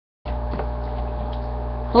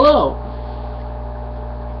Hello!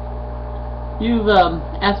 You've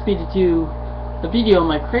asked me to do a video on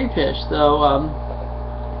my crayfish, so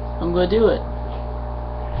I'm going to do it.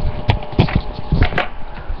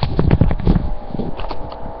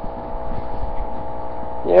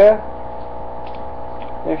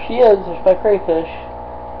 There she is. There's my crayfish.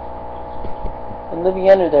 Been living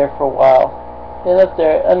under there for a while. Been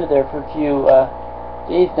under there for a few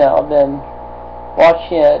days now. I've been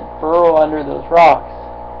watching it burrow under those rocks.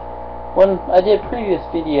 When I did a previous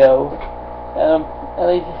video, and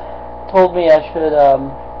they told me I should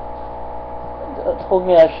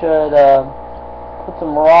put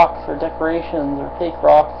some rocks or decorations or fake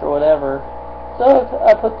rocks or whatever. So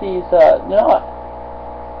I put these I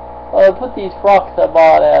put these rocks I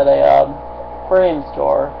bought at a aquarium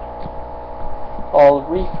store called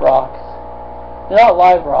reef rocks. They're not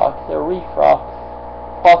live rocks, they're reef rocks,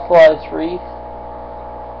 fossilized reef.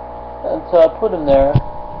 And so I put them there.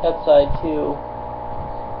 That side too,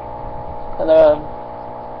 and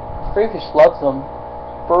crayfish loves them.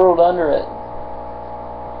 Burrowed under it.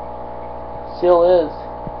 Still is.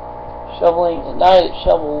 Shoveling at night. It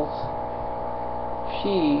shovels.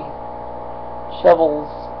 She shovels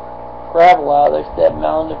gravel out. There's that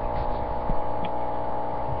mound.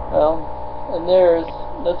 Well, and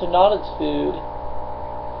those are not its food.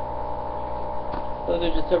 Those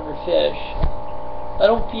are just other fish. I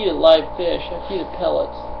don't feed it live fish. I feed it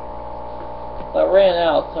pellets. I ran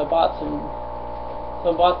out, so I bought some.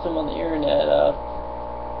 On the internet.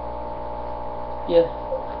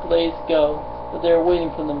 Days ago, but they were waiting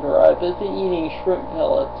for them to arrive. But it's been eating shrimp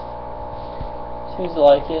pellets. Seems to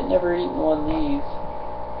like it. Never eaten one of these.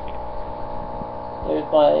 There's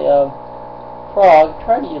my frog.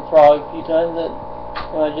 Tried to eat a frog a few times.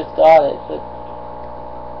 When I just got it, but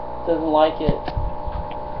it doesn't like it.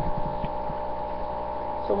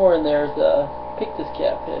 Somewhere in there is a pictus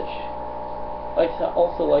catfish.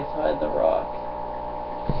 Also likes to hide in the rock.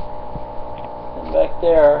 And back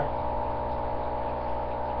there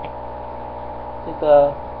is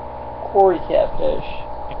a quarry catfish.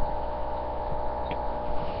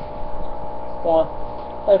 Well,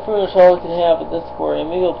 that's pretty much all we can have at this aquarium.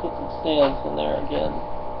 Maybe I'll put some snails in there again.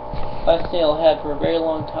 Last snail I had for a very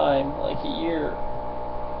long time, like a year,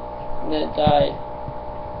 and then it died.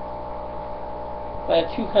 I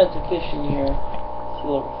have two kinds of fish in here. See a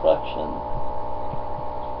little reflection.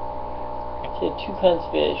 See, I have two kinds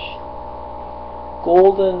of fish.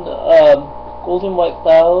 Golden white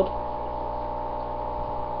cloud,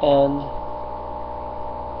 and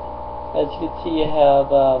as you can see, I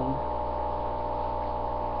have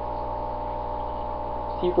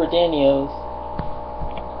zebra danios.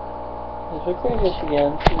 There's my crayfish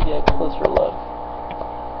again. So you get a closer look.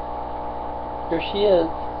 Here she is.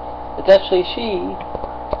 It's actually she,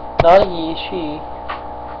 not a he, she.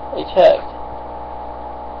 I checked.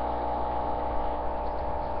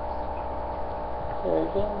 There we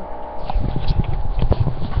go.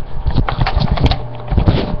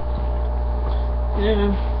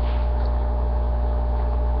 Yeah.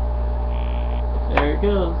 There it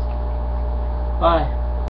goes. Bye.